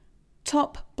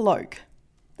Top bloke.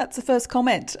 That's the first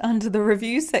comment under the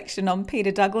review section on Peter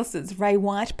Douglas's Ray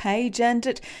White page, and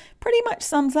it pretty much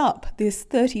sums up this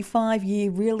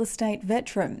 35-year real estate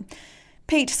veteran.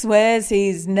 Pete swears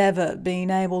he's never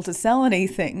been able to sell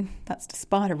anything. That's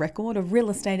despite a record of real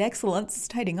estate excellence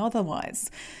stating otherwise.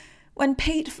 When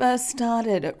Pete first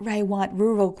started at Ray White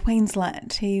Rural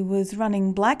Queensland, he was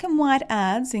running black and white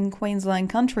ads in Queensland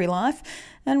country life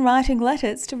and writing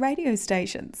letters to radio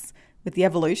stations. With the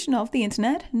evolution of the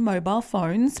internet and mobile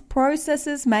phones,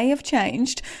 processes may have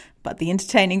changed, but the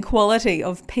entertaining quality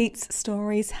of Pete's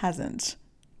stories hasn't.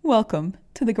 Welcome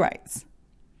to the Greats.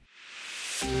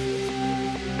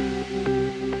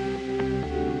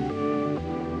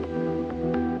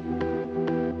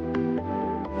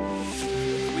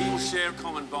 Share a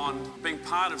common bond, being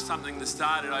part of something that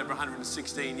started over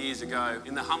 116 years ago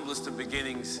in the humblest of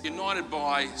beginnings. United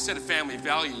by a set of family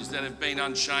values that have been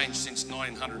unchanged since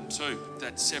 1902,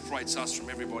 that separates us from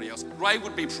everybody else. Ray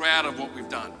would be proud of what we've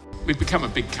done. We've become a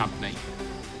big company.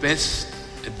 Best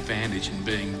advantage in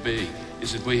being big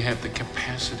is that we have the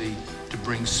capacity to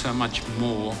bring so much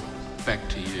more back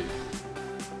to you.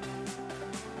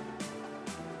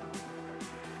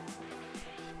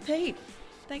 Pete,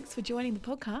 thanks for joining the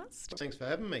podcast. Thanks for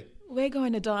having me. We're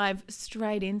going to dive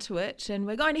straight into it and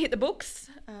we're going to hit the books.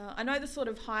 I know the sort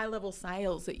of high-level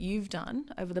sales that you've done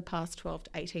over the past 12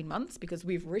 to 18 months because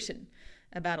we've written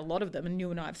about a lot of them and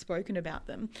you and I have spoken about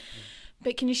them.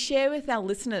 But can you share with our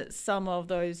listeners some of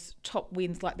those top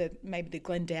wins, like maybe the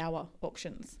Glendower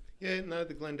auctions? Yeah, no,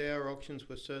 the Glendower auctions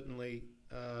were certainly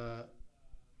a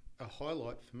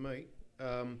highlight for me.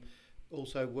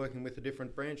 Also working with a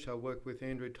different branch, I worked with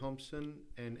Andrew Thompson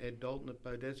and Ed Dalton at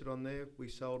Beaudesert on there. We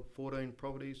sold 14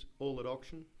 properties, all at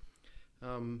auction.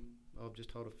 I've just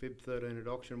told a fib, 13 at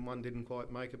auction. One didn't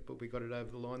quite make it, but we got it over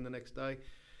the line the next day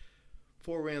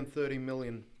for around 30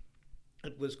 million.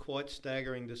 It was quite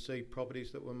staggering to see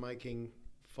properties that were making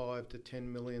 5 to 10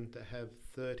 million to have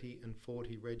 30 and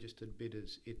 40 registered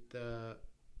bidders. It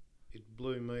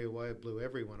blew me away, it blew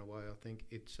everyone away, I think.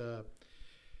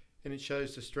 And it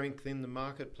shows the strength in the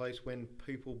marketplace when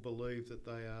people believe that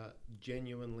they are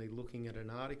genuinely looking at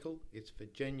an article. It's for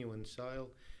genuine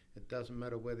sale. It doesn't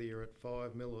matter whether you're at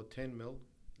 5 mil or 10 mil,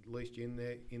 at least you're in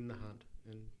there in the hunt.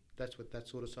 And that's what that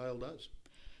sort of sale does.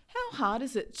 How hard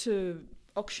is it to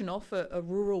auction off a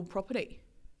rural property?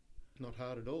 Not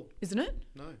hard at all. Isn't it?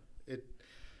 No.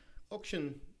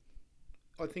 Auction,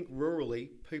 I think rurally,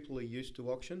 people are used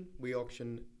to auction. We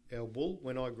auction our wool.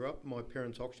 When I grew up, my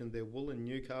parents auctioned their wool in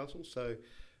Newcastle, so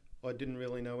I didn't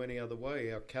really know any other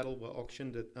way. Our cattle were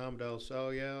auctioned at Armdale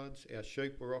sale yards, our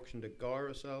sheep were auctioned at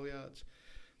Guyra sale yards.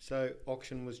 So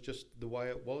auction was just the way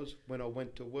it was. When I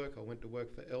went to work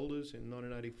for Elders in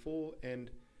 1984, and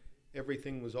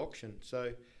everything was auctioned.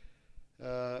 So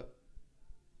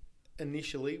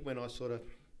initially, when I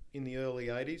in the early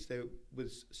 80s, there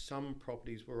was some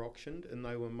properties were auctioned, and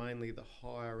they were mainly the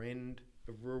higher end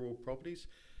of rural properties.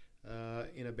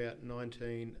 In about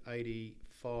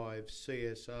 1985,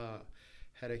 CSR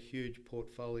had a huge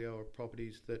portfolio of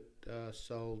properties that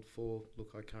sold for,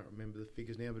 I can't remember the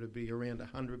figures now, but it'd be around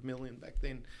 100 million back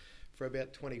then for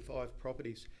about 25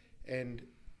 properties. And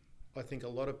I think a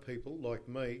lot of people, like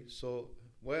me, saw,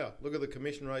 wow, look at the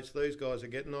commission rates these guys are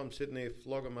getting. I'm sitting there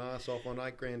flogging my ass off on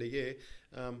 $8,000 a year.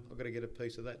 I've got to get a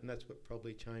piece of that. And that's what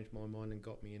probably changed my mind and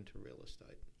got me into real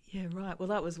estate. Yeah, right. Well,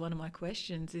 that was one of my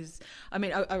questions.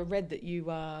 I read that you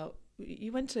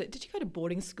went to. Did you go to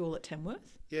boarding school at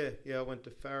Tamworth? Yeah. I went to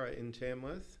Farrer in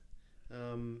Tamworth.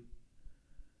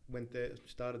 Went there,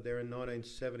 started there in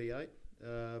 1978.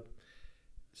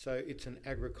 So it's an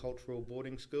agricultural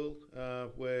boarding school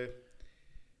where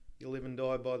you live and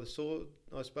die by the sword.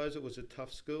 I suppose it was a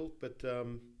tough school, but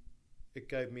it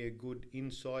gave me a good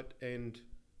insight, and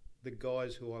the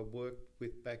guys who I worked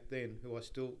with back then, who I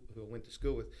went to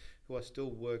school with, who I still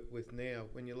work with now.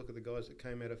 When you look at the guys that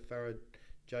came out of Farrer,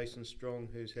 Jason Strong,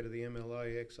 who's head of the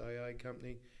MLA XAA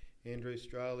company, Andrew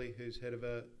Straley, who's head of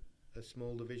a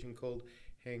small division called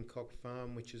Hancock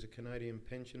Farm, which is a Canadian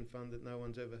pension fund that no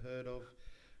one's ever heard of.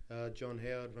 John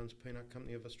Howard runs Peanut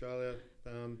Company of Australia.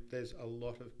 There's a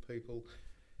lot of people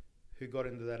who got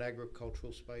into that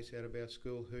agricultural space out of our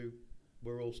school who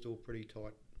were all still pretty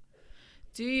tight.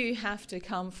 Do you have to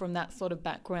come from that sort of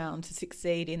background to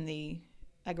succeed in the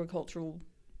agricultural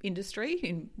industry,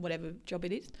 in whatever job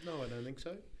it is? No, I don't think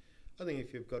so. I think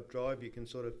if you've got drive, you can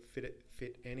sort of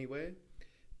fit anywhere.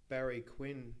 Barry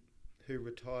Quinn, who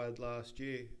retired last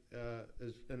year,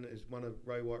 is one of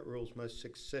Ray White Rural's most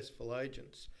successful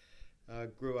agents,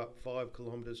 grew up 5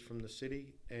 kilometres from the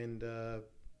city and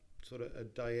sort of a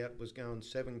day out was going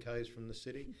 7 k's from the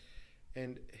city.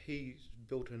 and he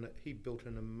built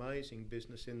an amazing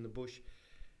business in the bush,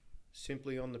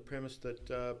 simply on the premise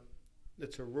that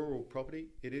it's a rural property.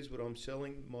 It is what I'm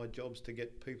selling. My job's to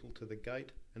get people to the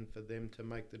gate and for them to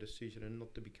make the decision, and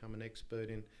not to become an expert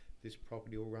in this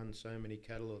property will run so many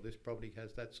cattle, or this property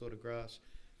has that sort of grass.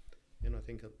 And I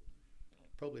think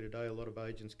probably today a lot of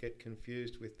agents get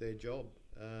confused with their job,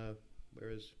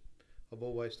 whereas I've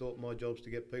always thought my job's to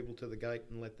get people to the gate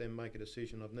and let them make a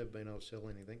decision. I've never been able to sell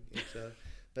anything.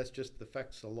 That's just the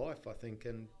facts of life, I think,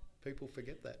 and people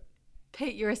forget that.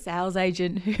 Pete, you're a sales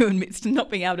agent who admits to not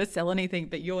being able to sell anything,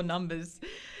 but your numbers,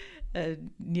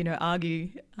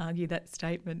 argue that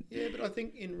statement. Yeah, but I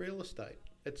think in real estate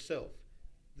itself,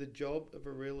 the job of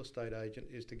a real estate agent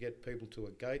is to get people to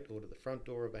a gate or to the front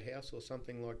door of a house or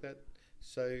something like that.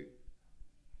 So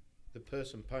the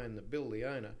person paying the bill, the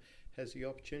owner, has the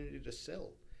opportunity to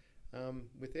sell.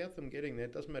 Without them getting there,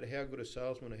 it doesn't matter how good a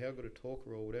salesman or how good a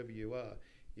talker or whatever you are,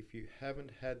 if you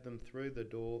haven't had them through the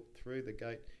door, through the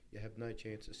gate, you have no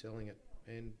chance of selling it.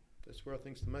 And that's where I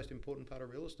think it's the most important part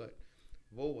of real estate.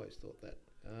 I've always thought that.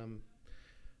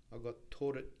 I got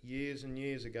taught it years and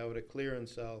years ago at a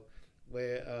clearance sale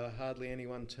where hardly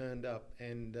anyone turned up,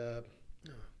 and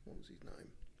what was his name?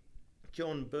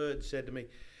 John Bird said to me,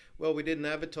 "Well, we didn't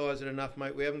advertise it enough,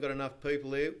 mate. We haven't got enough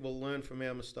people here. We'll learn from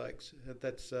our mistakes."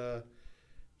 That's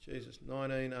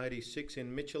 1986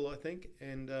 in Mitchell, I think,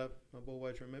 and I've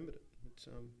always remembered it. It's,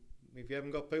 if you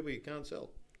haven't got people, you can't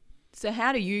sell. So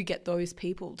how do you get those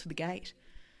people to the gate?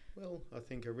 Well, I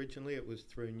think originally it was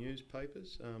through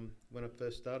newspapers. When I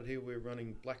first started here, we were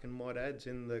running black and white ads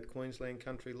in the Queensland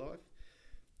Country Life,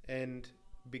 and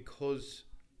because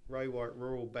Ray White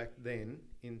Rural back then,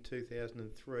 in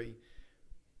 2003,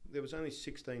 there was only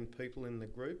 16 people in the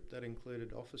group. That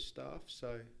included office staff,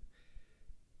 so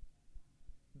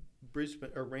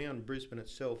around Brisbane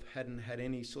itself hadn't had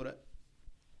any sort of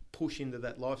push into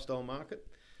that lifestyle market.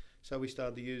 So we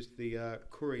started to use the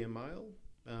Courier Mail,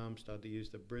 started to use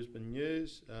the Brisbane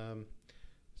News,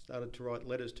 started to write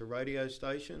letters to radio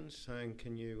stations saying,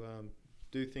 "Can you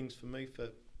do things for me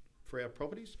for our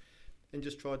properties?" And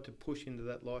just tried to push into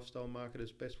that lifestyle market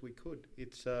as best we could.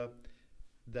 It's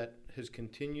that has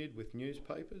continued with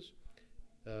newspapers.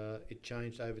 It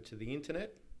changed over to the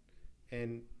internet,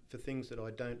 and for things that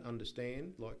I don't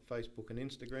understand, like Facebook and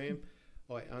Instagram,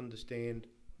 I understand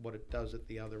what it does at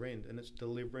the other end, and it's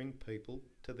delivering people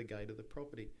to the gate of the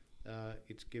property.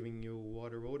 It's giving you a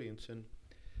wider audience, and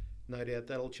no doubt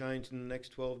that'll change in the next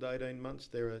 12 to 18 months.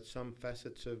 There are some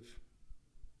facets of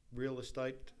real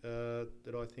estate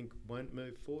that I think won't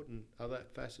move forward, and other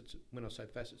facets, when I say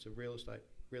facets of real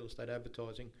estate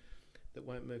advertising, that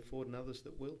won't move forward, and others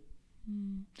that will.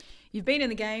 You've been in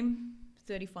the game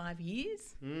 35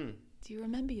 years. Do you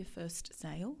remember your first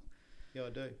sale? Yeah, I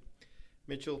do.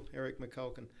 Mitchell, Eric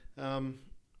McCulkin.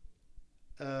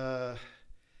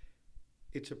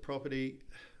 It's a property,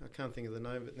 I can't think of the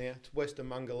name of it now. It's west of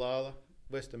Mungalala,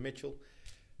 west of Mitchell.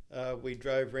 We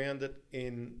drove round it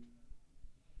in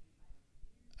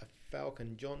a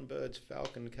Falcon, John Bird's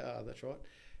Falcon car, that's right.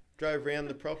 Drove round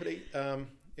the property.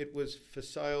 It was for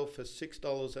sale for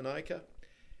 $6 an acre.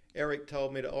 Eric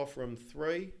told me to offer him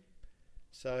 $3.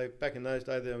 So back in those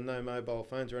days, there were no mobile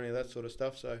phones or any of that sort of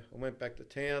stuff. So I went back to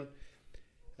town.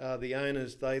 The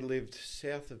owners, they lived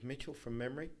south of Mitchell from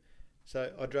memory.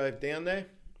 So I drove down there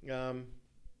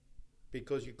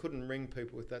because you couldn't ring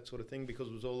people with that sort of thing because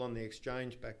it was all on the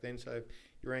exchange back then. So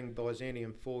you rang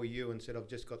Byzantium for you and said, "I've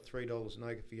just got $3 an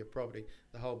acre for your property."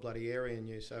 The whole bloody area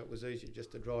knew, so it was easy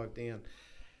just to drive down.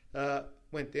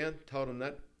 Went down, told them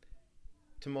that.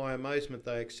 To my amazement,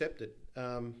 they accepted.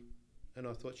 And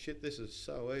I thought, shit, this is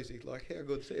so easy. Like, how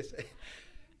good's this?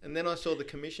 And then I saw the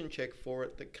commission check for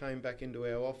it that came back into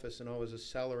our office, and I was a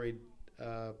salaried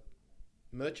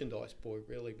merchandise boy,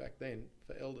 really, back then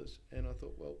for Elders. And I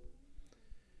thought, well,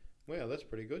 wow, that's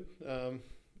pretty good.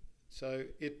 So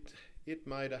it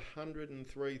made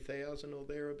 103,000 or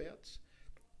thereabouts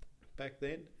back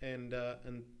then, and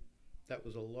that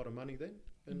was a lot of money then.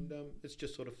 And it's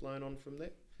just sort of flown on from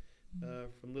there.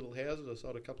 From little houses, I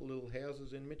sold a couple of little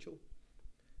houses in Mitchell.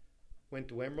 Went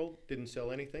to Emerald, didn't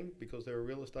sell anything because there were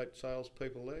real estate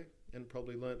salespeople there, and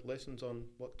probably learnt lessons on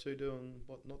what to do and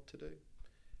what not to do.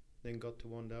 Then got to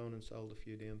Wandoan and sold a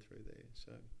few down through there.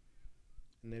 So,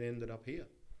 and then ended up here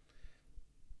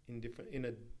in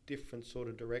a different sort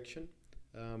of direction.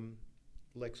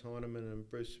 Lex Heineman and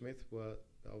Bruce Smith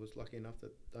I was lucky enough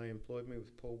that they employed me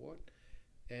with Paul White,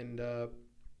 and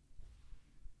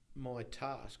my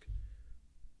task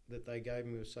that they gave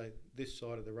me was say, this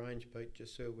side of the range, Pete,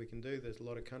 just see what we can do. There's a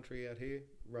lot of country out here.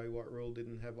 Ray White Rural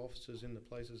didn't have offices in the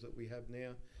places that we have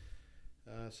now.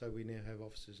 So we now have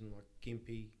offices in like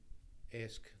Gympie,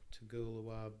 Esk,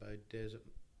 Toogoolawah, Beaudesert,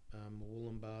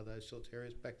 Wollongbar, those sorts of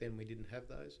areas. Back then we didn't have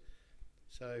those.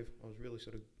 So I was really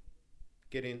sort of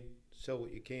get in, sell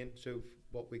what you can, serve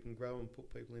what we can grow and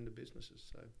put people into businesses.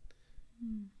 So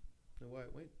the way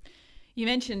it went. You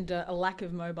mentioned a lack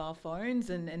of mobile phones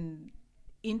and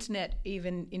internet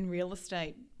even in real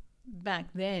estate back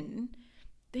then.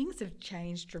 Things have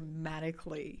changed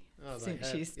dramatically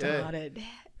since you started.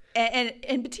 Yeah.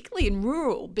 And particularly in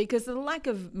rural, because the lack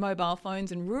of mobile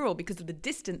phones in rural because of the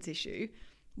distance issue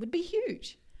would be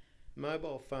huge.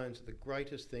 Mobile phones are the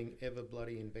greatest thing ever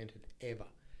bloody invented, ever.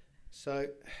 So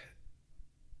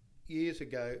years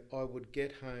ago, I would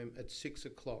get home at 6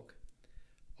 o'clock.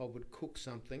 I would cook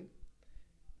something,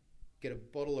 get a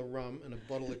bottle of rum and a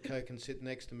bottle of Coke and sit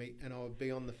next to me, and I would be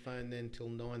on the phone then till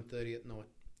 9:30 at night.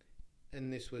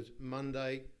 And this was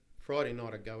Monday, Friday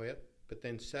night I'd go out, but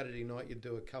then Saturday night you'd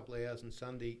do a couple of hours, and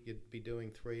Sunday you'd be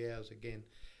doing 3 hours again.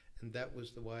 And that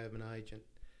was the way of an agent.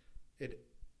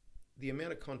 The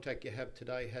amount of contact you have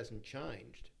today hasn't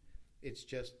changed. It's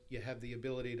just you have the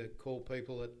ability to call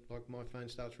people at, like my phone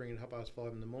starts ringing at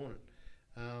 5:30 in the morning.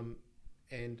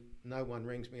 And no one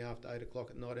rings me after 8 o'clock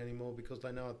at night anymore because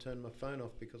they know I've turned my phone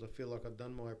off because I feel like I've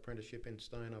done my apprenticeship in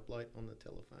staying up late on the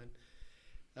telephone.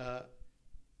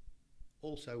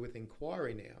 Also with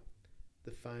inquiry now,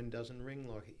 the phone doesn't ring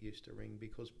like it used to ring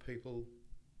because people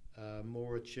are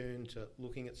more attuned to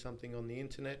looking at something on the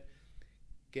internet,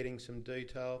 getting some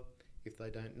detail. If they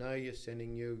don't know you,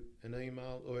 sending you an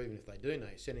email, or even if they do know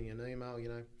you, sending you an email,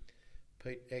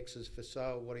 Pete, X is for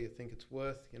sale, what do you think it's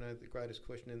worth? The greatest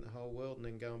question in the whole world, and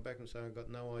then going back and saying I've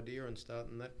got no idea and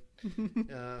starting that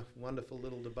wonderful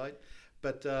little debate.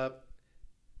 But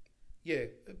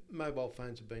mobile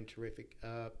phones have been terrific.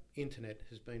 Internet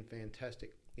has been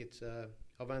fantastic. It's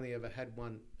I've only ever had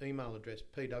one email address,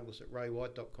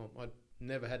 pdouglas@raywhite.com. I'd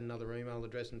never had another email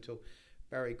address until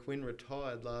Barry Quinn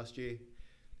retired last year,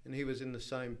 and he was in the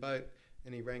same boat,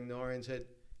 and he rang Nori and said,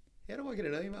 how do I get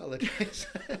an email address?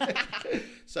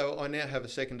 So I now have a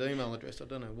second email address. I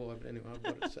don't know why, but anyway, I've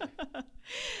got it to say.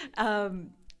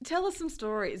 Tell us some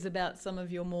stories about some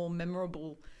of your more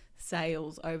memorable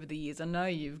sales over the years. I know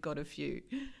you've got a few.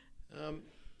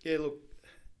 Look,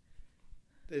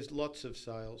 there's lots of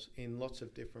sales in lots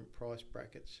of different price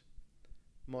brackets.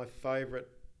 My favourite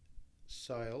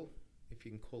sale, if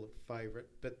you can call it favourite,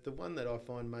 but the one that I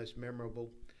find most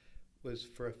memorable was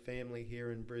for a family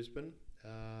here in Brisbane.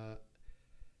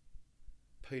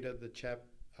 Peter, the chap,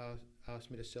 asked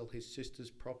me to sell his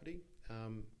sister's property,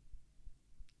 and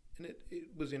it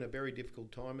was in a very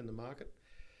difficult time in the market.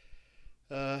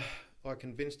 I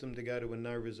convinced him to go to a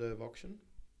no reserve auction.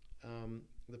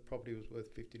 The property was worth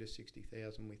 50 to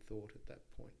 60,000, we thought at that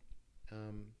point.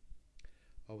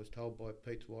 I was told by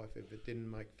Pete's wife if it didn't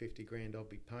make 50 grand, I'd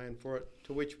be paying for it,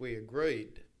 to which we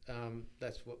agreed.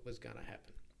 That's what was going to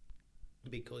happen,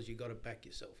 because you got to back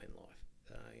yourself in life.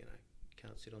 You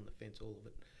can't sit on the fence all of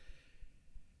it.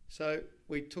 So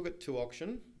we took it to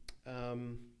auction,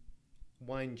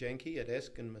 Wayne Janke at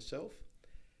Esk and myself,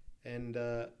 and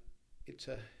it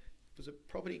was a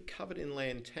property covered in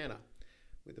lantana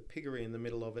with a piggery in the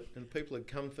middle of it, and people had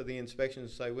come for the inspection and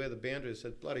say where the boundary is. I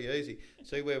said, bloody easy.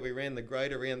 See where we ran the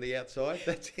grade around the outside?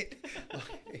 That's it.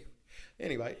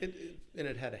 Anyway,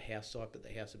 it had a house site, but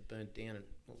the house had burnt down and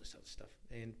all this other stuff.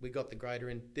 And we got the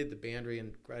grader in, did the boundary,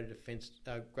 and graded a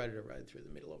road through the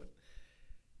middle of it.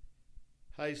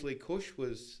 Hazley Cush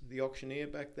was the auctioneer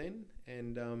back then,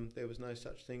 and there was no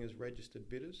such thing as registered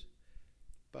bidders.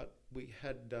 But we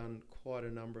had done quite a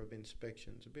number of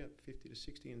inspections, about 50 to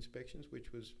 60 inspections,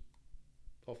 which was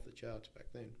off the charts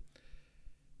back then.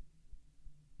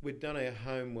 We'd done our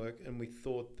homework and we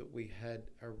thought that we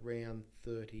had around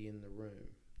 30 in the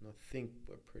room. And I think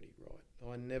we're pretty right.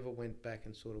 I never went back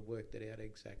and sort of worked it out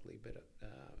exactly, but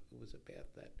it was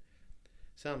about that.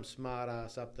 Some smart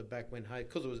ass up the back went, hey,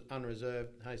 because it was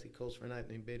unreserved, Hazley calls for an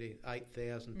opening bid,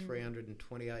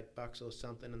 $8,328 or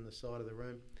something in the side of the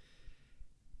room.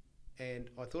 And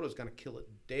I thought I was going to kill it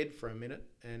dead for a minute.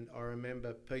 And I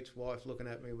remember Pete's wife looking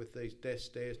at me with these death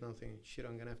stares, and I'm thinking, shit,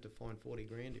 I'm going to have to find 40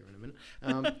 grand here in a minute.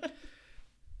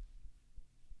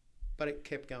 But it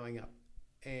kept going up.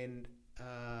 And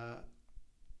I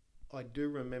do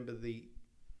remember the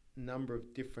number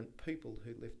of different people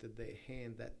who lifted their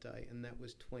hand that day, and that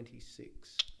was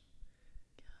 26.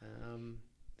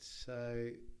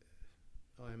 So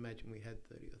I imagine we had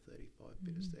 30 or 35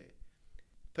 bidders there.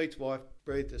 Pete's wife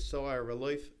breathed a sigh of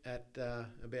relief at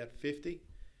about 50,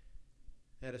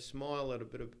 had a smile at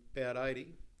about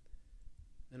 80,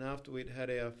 And after we'd had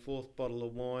our fourth bottle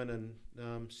of wine and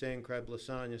sand crab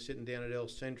lasagna sitting down at El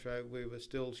Centro, we were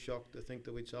still shocked to think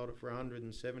that we'd sold it for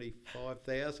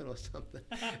 175,000 or something.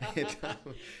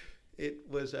 It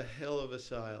was a hell of a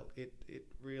sale. It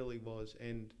really was,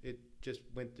 and it just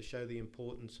went to show the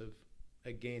importance of,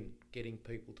 again, getting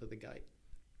people to the gate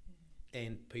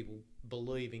and people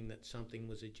believing that something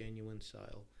was a genuine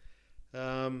sale.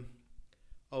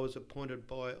 I was appointed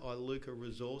by Iluka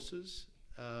Resources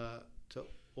to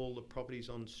all the properties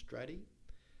on Stratty.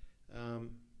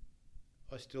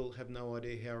 I still have no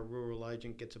idea how a rural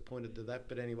agent gets appointed to that,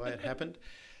 but anyway, it happened.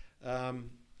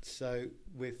 So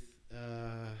with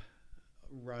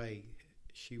Ray,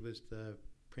 she was the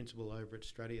principal over at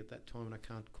Stratty at that time, and I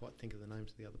can't quite think of the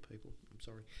names of the other people. I'm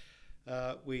sorry.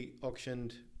 We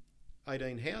auctioned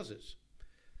 18 houses.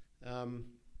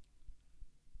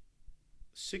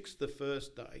 6 the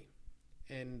first day,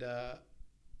 and the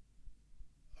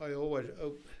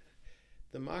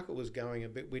market was going a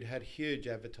bit. We'd had huge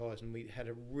advertising. We'd had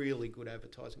a really good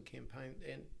advertising campaign,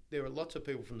 and there were lots of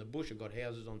people from the bush who got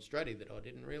houses on Stratty that I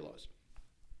didn't realise.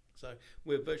 So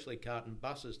we were virtually carting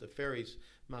buses. The ferries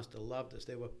must have loved us.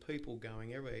 There were people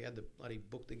going everywhere. You had the bloody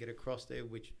book to get across there,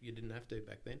 which you didn't have to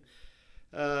back then.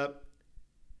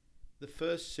 The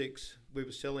first 6 we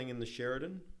were selling in the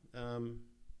Sheridan.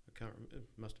 I can't remember. It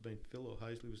must have been Phil or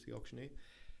Hazley was the auctioneer.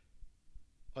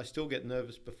 I still get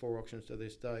nervous before auctions to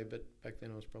this day, but back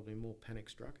then I was probably more panic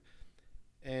struck.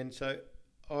 And so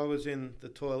I was in the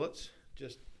toilets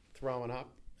just throwing up,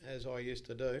 as I used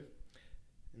to do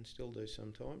and still do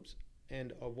sometimes.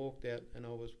 And I walked out and I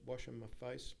was washing my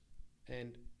face,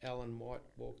 and Alan White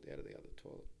walked out of the other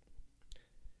toilet.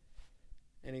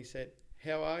 And he said,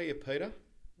 "How are you, Peter?"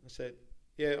 I said,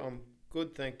 "Yeah, I'm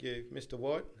good, thank you, Mr.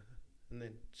 White." And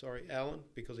then, "Sorry, Alan,"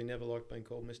 because he never liked being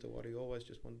called Mr. White. He always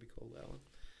just wanted to be called Alan.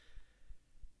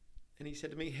 And he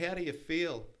said to me, "How do you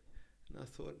feel?" And I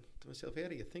thought to myself, how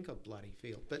do you think I bloody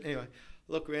feel? But anyway,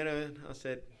 I looked around and I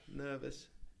said, "Nervous."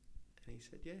 And he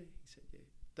said, yeah.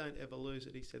 "Don't ever lose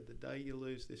it." He said, "The day you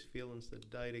lose this feeling's the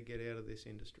day to get out of this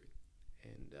industry."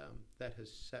 And that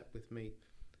has sat with me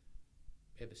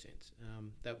ever since.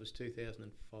 That was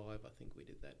 2005. I think we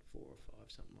did that, 4 or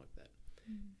 5, something like that.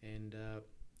 And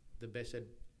the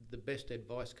best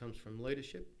advice comes from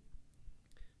leadership.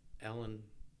 Alan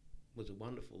was a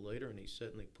wonderful leader, and he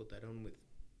certainly put that on with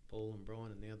Paul and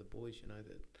Brian and the other boys. You know,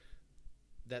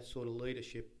 that sort of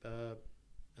leadership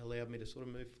allowed me to sort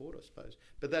of move forward, I suppose.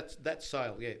 But that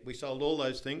sale, yeah, we sold all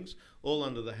those things, all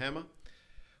under the hammer.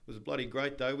 It was a bloody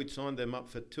great day. We'd signed them up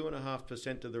for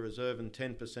 2.5% of the reserve and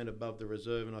 10% above the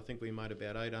reserve, and I think we made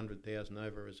about 800,000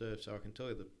 over reserve. So I can tell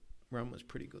you the run was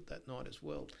pretty good that night as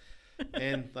well.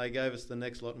 And they gave us the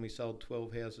next lot, and we sold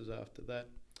 12 houses after that.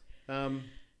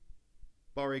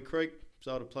 Borry Creek,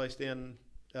 sold a place down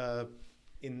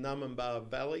in Numbamba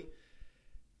Valley.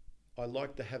 I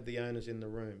like to have the owners in the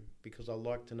room because I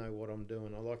like to know what I'm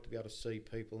doing. I like to be able to see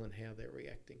people and how they're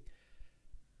reacting.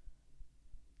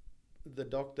 The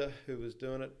doctor who was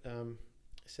doing it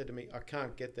said to me, "I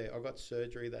can't get there. I got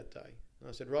surgery that day." And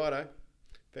I said, "Righto,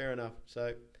 fair enough."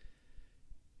 So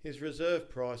his reserve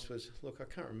price was, look, I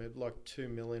can't remember, like 2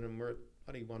 million, and we're at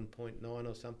bloody 1.9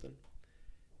 or something.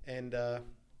 And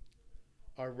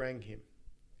I rang him,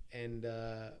 and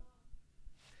the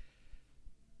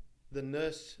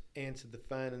nurse answered the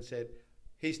phone and said,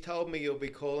 "He's told me you'll be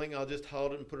calling. I'll just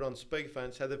hold it and put it on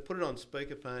speakerphone." So they've put it on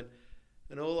speakerphone,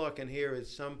 and all I can hear is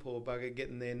some poor bugger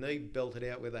getting their knee belted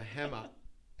out with a hammer.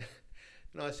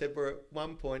 And I said, "We're at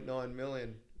 1.9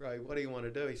 million, Ray. What do you want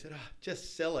to do?" He said,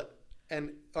 "Just sell it."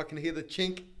 And I can hear the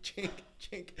chink, chink,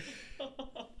 chink.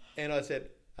 And I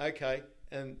said, "Okay."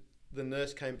 And the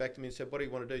nurse came back to me and said, "What do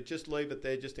you want to do?" "Just leave it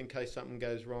there just in case something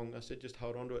goes wrong." I said, "Just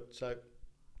hold on to it." So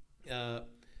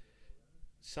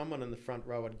someone in the front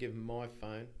row had given my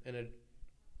phone, and it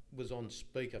was on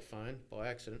speakerphone by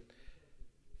accident.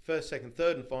 First, second,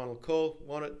 third and final call,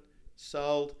 want it,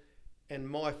 sold, and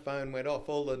my phone went off.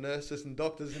 All the nurses and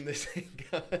doctors in this thing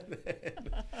going there.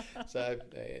 So,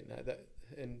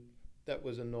 that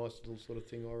was a nice little sort of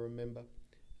thing I remember.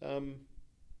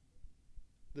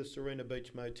 The Serena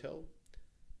Beach Motel.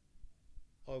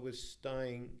 I was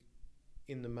staying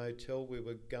in the motel. We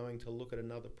were going to look at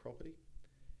another property.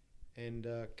 And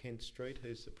Kent Street,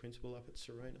 who's the principal up at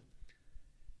Serena,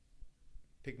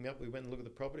 picked me up. We went and looked at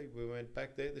the property. We went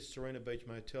back there. This Serena Beach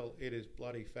Motel, it is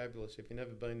bloody fabulous. If you've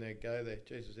never been there, go there.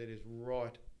 Jesus, it is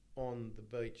right on the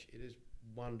beach. It is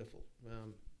wonderful.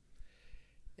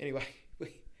 Anyway,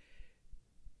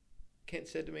 Kent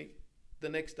said to me the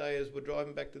next day as we're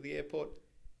driving back to the airport,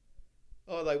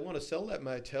 "Oh, they want to sell that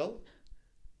motel."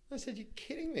 I said, "You're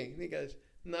kidding me?" And he goes,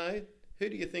 "No, who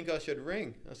do you think I should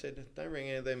ring? I said, don't ring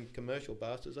any of them commercial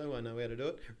bastards. They won't know how to do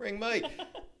it. Ring me.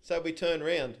 So we turned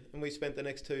round and we spent the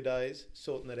next 2 days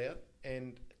sorting it out,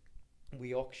 and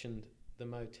we auctioned the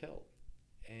motel.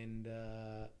 And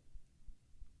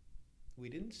we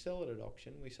didn't sell it at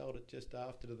auction. We sold it just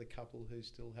after to the couple who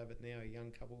still have it now, a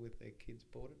young couple with their kids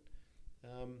bought it.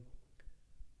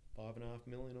 5.5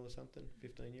 million or something,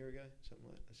 15 years ago, something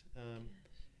like this.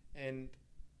 And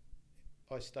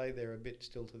I stay there a bit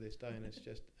still to this day, and it's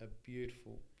just a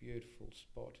beautiful, beautiful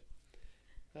spot.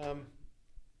 You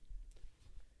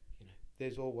know,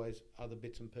 there's always other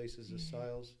bits and pieces of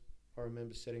sales. I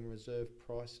remember setting reserve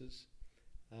prices.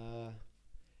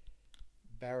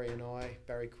 Barry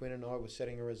Quinn and I were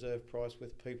setting a reserve price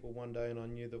with people one day, and I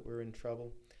knew that we were in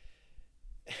trouble.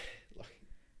 Like,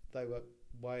 they were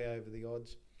way over the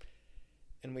odds.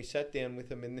 And we sat down with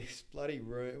them in this bloody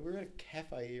room. We were at a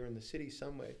cafe here in the city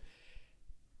somewhere.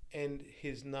 And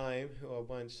his name, who I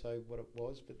won't say what it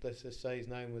was, but let's just say his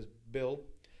name was Bill.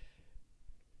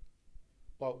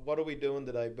 Well, what are we doing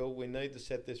today, Bill? We need to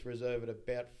set this reserve at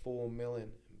about 4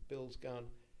 million. And Bill's going,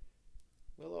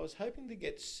 well, I was hoping to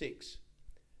get 6,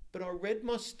 but I read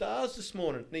my stars this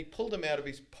morning. And he pulled them out of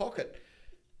his pocket.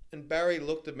 And Barry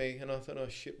looked at me, and I thought, oh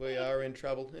shit, we are in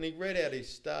trouble. And he read out his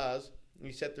stars.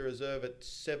 He set the reserve at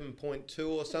 7.2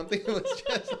 or something. It was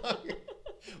just like,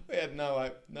 we had no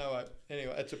hope.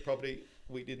 Anyway, it's a property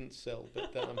we didn't sell.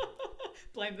 But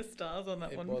blame the stars on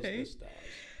that one, It was Pete. the stars.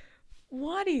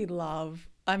 Why do you love,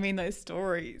 I mean, those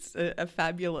stories are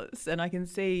fabulous, and I can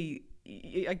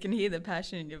hear the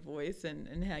passion in your voice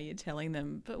and how you're telling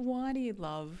them, but why do you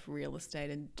love real estate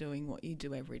and doing what you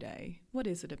do every day? What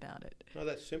is it about it? No,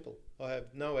 that's simple. I have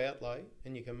no outlay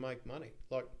and you can make money.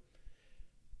 Like,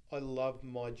 I love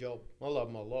my job. I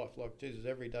love my life. Like, Jesus,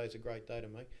 every day is a great day to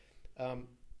me.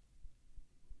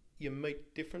 You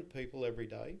meet different people every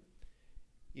day.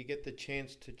 You get the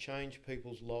chance to change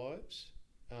people's lives,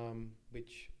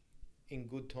 which in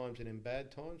good times and in bad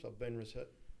times. I've been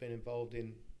involved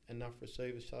in enough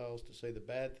receiver sales to see the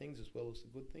bad things as well as the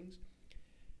good things.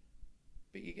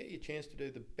 But you get your chance to do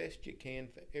the best you can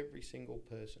for every single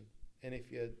person. And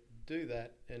if you do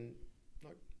that, and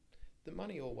like, the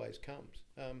money always comes.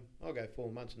 I'll go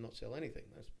 4 months and not sell anything.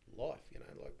 That's life, you know.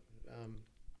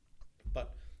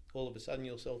 But all of a sudden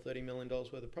you'll sell $30 million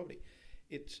worth of property.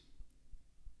 It's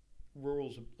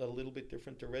rural's a little bit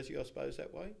different to resi, I suppose,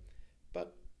 that way.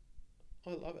 But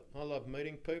I love it. I love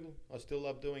meeting people. I still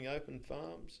love doing open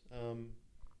farms. I'm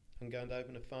going to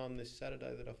open a farm this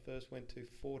Saturday that I first went to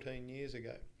 14 years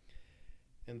ago.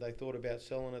 And they thought about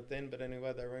selling it then, but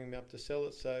anyway, they rang me up to sell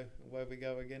it, so away we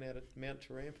go again out at Mount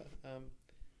Tarampa.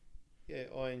 Yeah,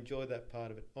 I enjoy that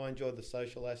part of it. I enjoy the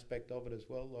social aspect of it as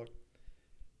well. Like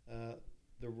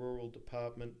the rural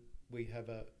department, we have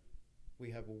a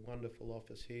wonderful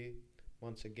office here.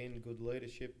 Once again, good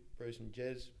leadership. Bruce and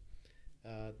Jez,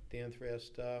 down through our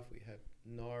staff, we have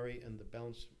Nairi and the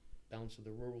balance of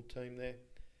the rural team there.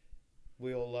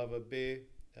 We all love a beer.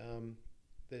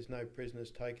 There's no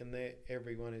prisoners taken there.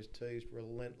 Everyone is teased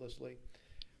relentlessly.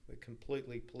 We're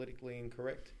completely politically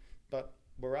incorrect, but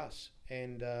we're us.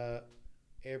 And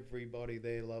everybody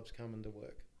there loves coming to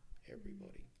work.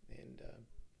 Everybody. And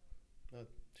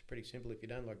it's pretty simple. If you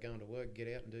don't like going to work, get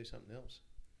out and do something else.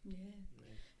 Yeah.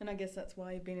 And I guess that's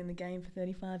why you've been in the game for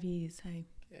 35 years, hey?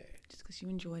 Yeah. Just because you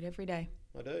enjoy it every day.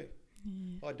 I do.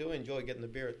 Yeah. I do enjoy getting the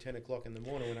beer at 10 o'clock in the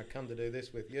morning when I come to do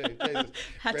this with you. Jesus,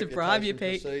 Had to bribe you,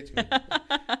 Pete. precedes me.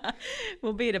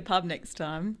 We'll be at a pub next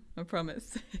time, I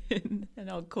promise. In an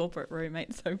old corporate room,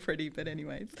 ain't so pretty, but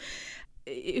anyways.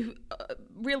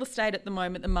 Real estate at the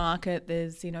moment, the market,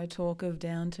 there's, talk of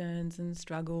downturns and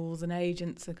struggles, and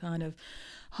agents are kind of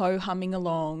ho-humming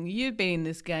along. You've been in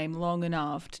this game long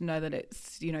enough to know that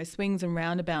it's, swings and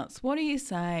roundabouts. What do you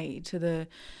say to the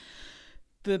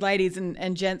ladies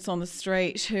and gents on the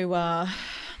street who are,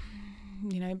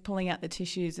 pulling out the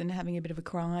tissues and having a bit of a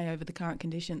cry over the current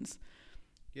conditions?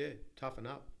 Yeah, toughen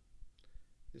up.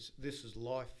 This is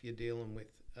life you're dealing with.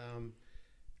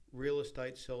 Real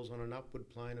estate sells on an upward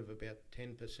plane of about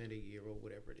 10% a year or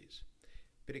whatever it is.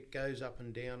 But it goes up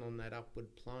and down on that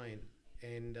upward plane.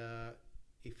 And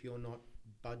if you're not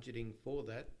budgeting for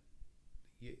that,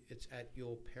 it's at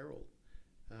your peril.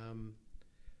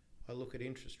 I look at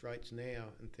interest rates now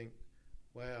and think,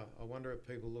 wow, I wonder if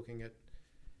people looking at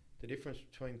the difference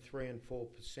between 3 and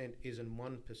 4% isn't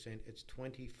 1%, it's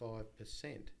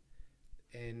 25%.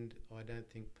 And I don't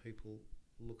think people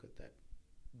look at that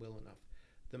well enough.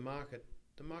 The market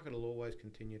will always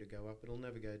continue to go up. It'll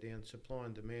never go down. Supply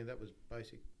and demand, that was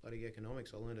basic bloody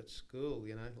economics I learned at school,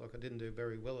 Like, I didn't do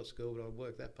very well at school, but I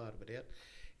worked that part of it out.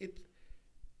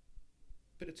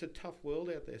 But it's a tough world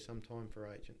out there sometime for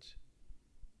agents.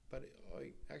 But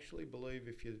I actually believe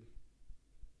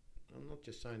I'm not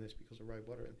just saying this because of Ray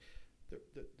White,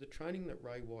 the training that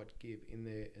Ray White give in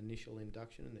their initial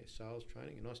induction and their sales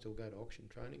training, and I still go to auction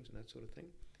trainings and that sort of thing,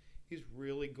 is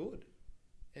really good.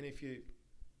 And if you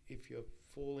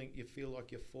feel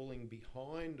like you're falling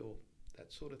behind or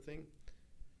that sort of thing,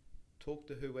 talk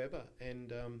to whoever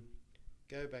and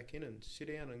go back in and sit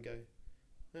down and go,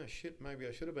 oh shit, maybe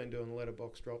I should have been doing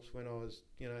letterbox drops when I was,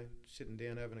 sitting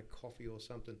down having a coffee or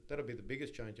something. That'll be the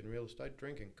biggest change in real estate,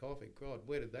 drinking coffee. God,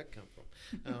 where did that come from?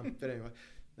 But anyway,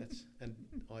 and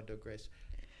I digress.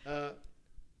 But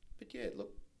yeah,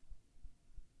 look,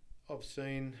 I've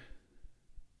seen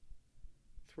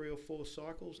 3 or 4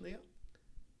 cycles now,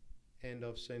 and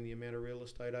I've seen the amount of real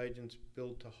estate agents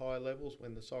build to high levels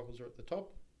when the cycles are at the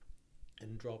top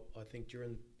and drop. I think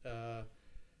during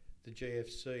the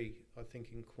GFC, I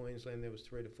think in Queensland there was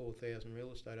 3,000 to 4,000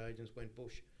 real estate agents went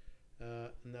bush,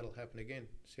 and that'll happen again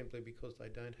simply because they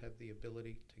don't have the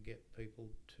ability to get people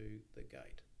to the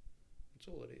gate. That's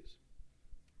all it is.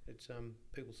 It's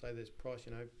people say there's price,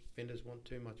 vendors want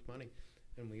too much money,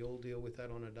 and we all deal with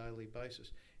that on a daily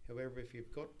basis. However, if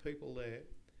you've got people there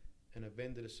and a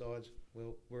vendor decides,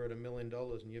 well, we're at $1 million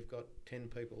and you've got 10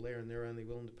 people there and they're only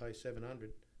willing to pay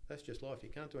 700, that's just life. You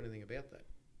can't do anything about that.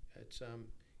 It's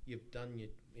you've done your,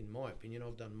 in my opinion,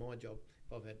 I've done my job.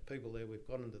 If I've had people there, we've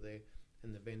got into there,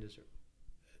 and the vendors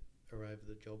are over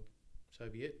the job, so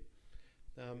be it.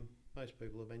 Most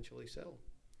people eventually sell,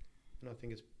 and I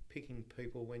think it's picking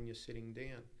people when you're sitting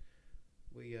down.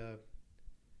 We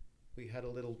had a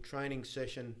little training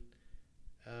session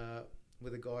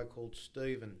with a guy called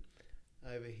Stephen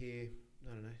over here,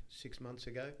 I don't know, 6 months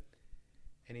ago.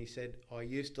 And he said, I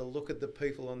used to look at the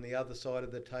people on the other side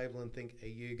of the table and think, are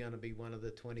you going to be one of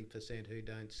the 20% who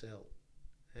don't sell?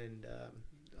 And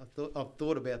I've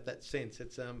thought about that since.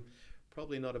 It's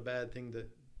probably not a bad thing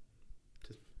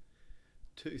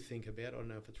to think about. I don't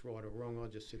know if it's right or wrong. I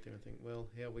just sit there and think, well,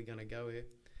 how are we going to go here?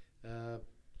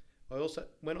 I also,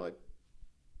 when I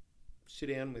sit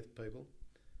down with people,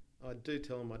 I do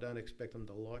tell them I don't expect them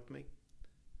to like me,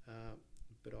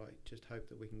 but I just hope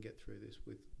that we can get through this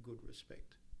with good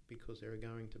respect, because there are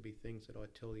going to be things that I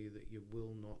tell you that you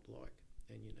will not like,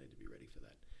 and you need to be ready for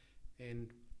that.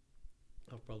 And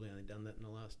I've probably only done that in the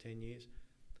last 10 years,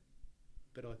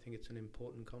 but I think it's an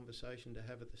important conversation to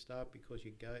have at the start, because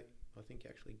I think you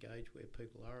actually gauge where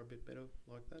people are a bit better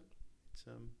like that. It's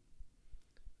I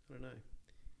don't know,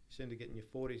 you seem to get in your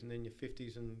 40s and then your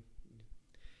 50s and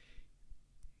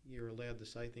you're allowed to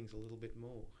say things a little bit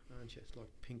more, aren't you? It's like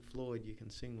Pink Floyd, you can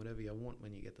sing whatever you want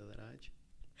when you get to that age.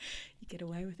 You get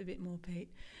away with a bit more,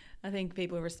 Pete. I think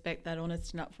people respect that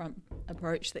honest and upfront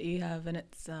approach that you have, and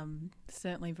it's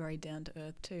certainly very down to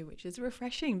earth too, which is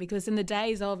refreshing, because in the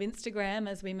days of Instagram,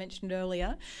 as we mentioned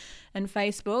earlier, and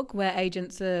Facebook, where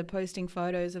agents are posting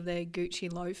photos of their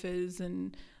Gucci loafers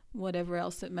and whatever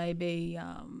else it may be,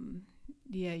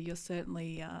 you're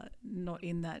certainly not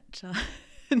in that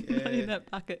not in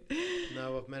that bucket.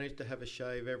 No, I've managed to have a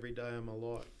shave every day of my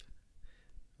life.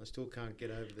 I still can't get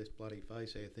over this bloody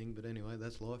face hair thing, but anyway,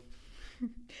 that's life.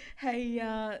 Hey,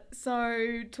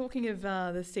 so talking of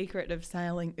the secret of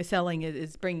selling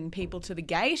is bringing people to the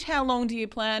gate. How long do you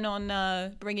plan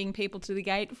on bringing people to the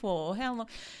gate for? How long?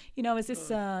 Is this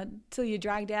till you're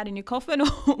dragged out in your coffin?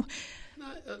 Or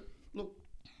No, look,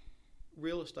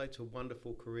 real estate's a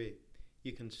wonderful career.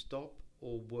 You can stop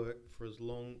or work for as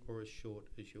long or as short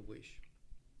as you wish.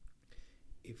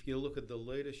 If you look at the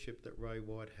leadership that Ray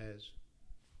White has,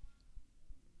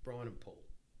 Brian and Paul,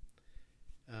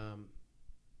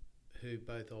 who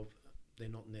they're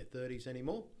not in their 30s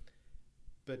anymore,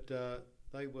 but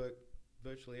they work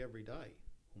virtually every day,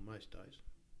 or most days.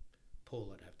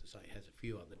 Paul, I'd have to say, has a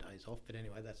few other days off, but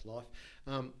anyway, that's life.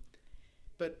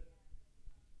 But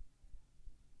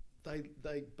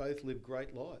they both live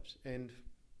great lives, and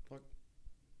like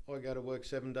I go to work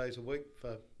 7 days a week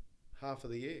for half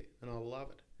of the year, and I love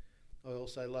it. I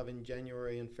also love in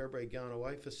January and February going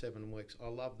away for 7 weeks. I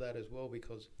love that as well,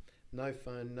 because no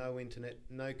phone, no internet,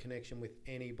 no connection with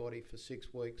anybody for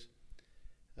 6 weeks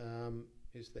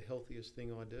is the healthiest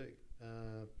thing I do.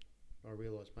 I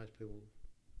realise most people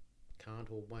can't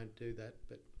or won't do that,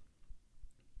 but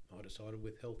I decided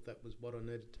with health that was what I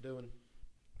needed to do. And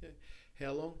yeah,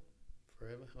 how long?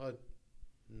 Forever?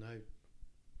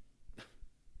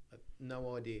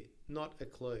 No idea, not a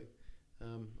clue.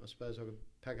 I suppose I could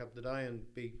pack up the day and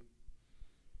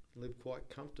live quite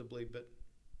comfortably, but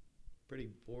pretty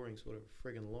boring sort of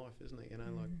friggin' life, isn't it?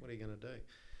 Like, what are you going to do?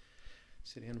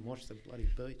 Sit down and watch the bloody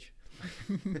beach.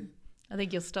 I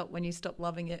think you'll stop when you stop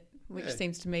loving it, which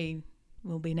seems to me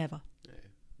will be never. Yeah.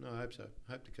 No, I hope so.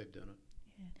 I hope to keep doing it.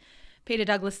 Yeah. Peter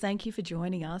Douglas, thank you for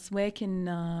joining us. Where can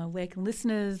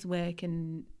listeners, where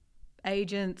can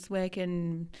agents, where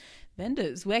can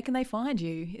vendors, where can they find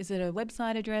you? Is it a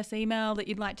website address, email that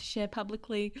you'd like to share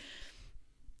publicly?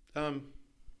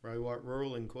 Ray White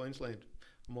Rural in Queensland.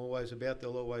 I'm always about.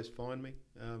 They'll always find me.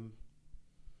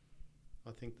 I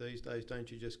think these days,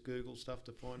 don't you just Google stuff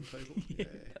to find people? Yeah,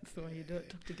 that's the way you do it.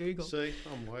 Talk to Google. See,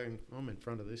 I'm in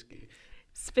front of this gear.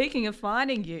 Speaking of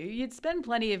finding you, you'd spend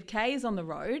plenty of Ks on the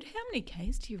road. How many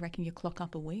Ks do you reckon you clock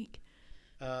up a week?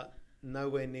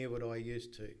 Nowhere near what I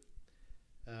used to.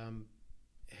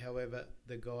 However,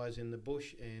 the guys in the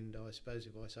bush, and I suppose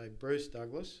if I say Bruce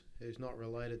Douglas, who's not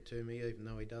related to me, even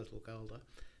though he does look older,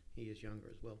 he is younger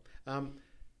as well.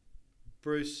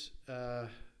 Bruce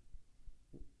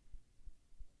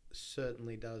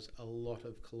certainly does a lot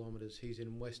of kilometres. He's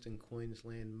in Western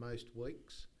Queensland most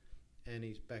weeks, and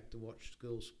he's back to watch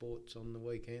school sports on the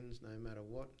weekends, no matter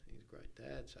what. He's a great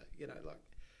dad, so,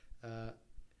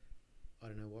 I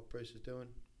don't know what Bruce is doing,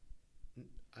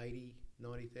 80,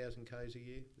 90,000 Ks a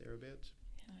year, thereabouts.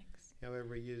 Yikes.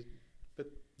 However he is,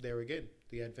 but there again,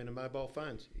 the advent of mobile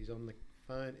phones. He's on the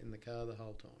phone in the car the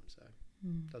whole time, so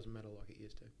it doesn't matter like it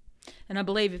used to. And I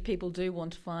believe if people do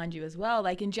want to find you as well,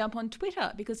 they can jump on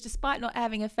Twitter, because despite not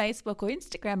having a Facebook or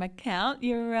Instagram account,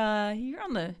 you're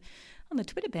on the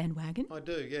Twitter bandwagon. I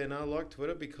do, yeah. No, I like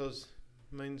Twitter because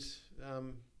it means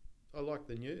I like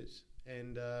the news,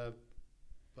 and I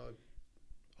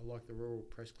like the Rural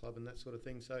Press Club and that sort of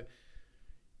thing. So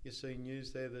you see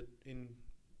news there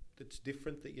that's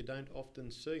different, that you don't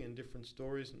often see, and different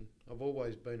stories. And I've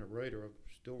always been a reader. I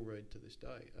still read to this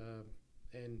day,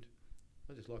 and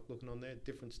I just like looking on there,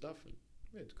 different stuff, and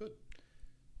yeah, it's good.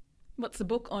 What's the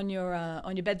book on your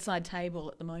bedside table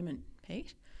at the moment,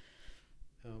 Pete?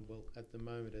 Well, at the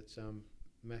moment it's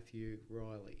Matthew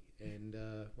Riley, and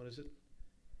what is it?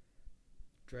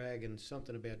 Dragons,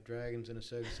 something about dragons in a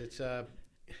circus. It's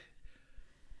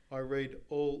I read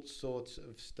all sorts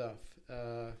of stuff.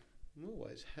 I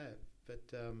always have,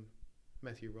 but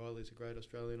Matthew Riley is a great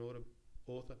Australian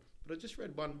author. But I just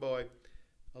read one by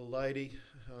a lady,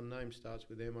 her name starts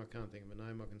with M, I can't think of her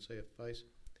name, I can see her face,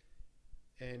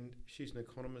 and she's an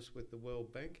economist with the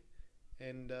World Bank,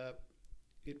 and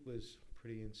it was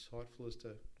pretty insightful as to,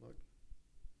 like,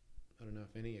 I don't know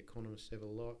if any economists ever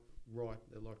right,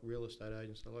 they're like real estate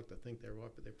agents, they like to think they're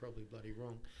right, but they're probably bloody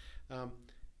wrong.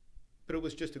 But it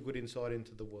was just a good insight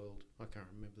into the world. I can't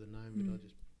remember the name, but I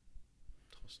just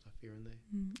toss stuff here and there.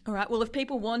 All right, well, if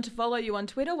people want to follow you on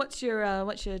Twitter, what's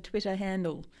your Twitter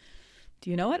handle? Do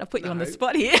you know it? I've put you on the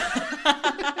spot here.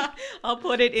 I'll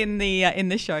put it in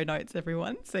the show notes,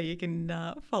 everyone, so you can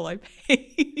follow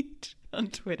Pete on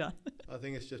Twitter. I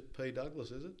think it's just P. Douglas,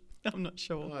 is it? I'm not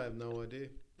sure. I have no idea.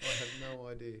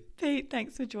 Pete,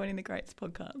 thanks for joining the Greats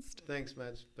podcast. Thanks,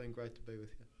 Matt. It's been great to be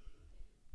with you.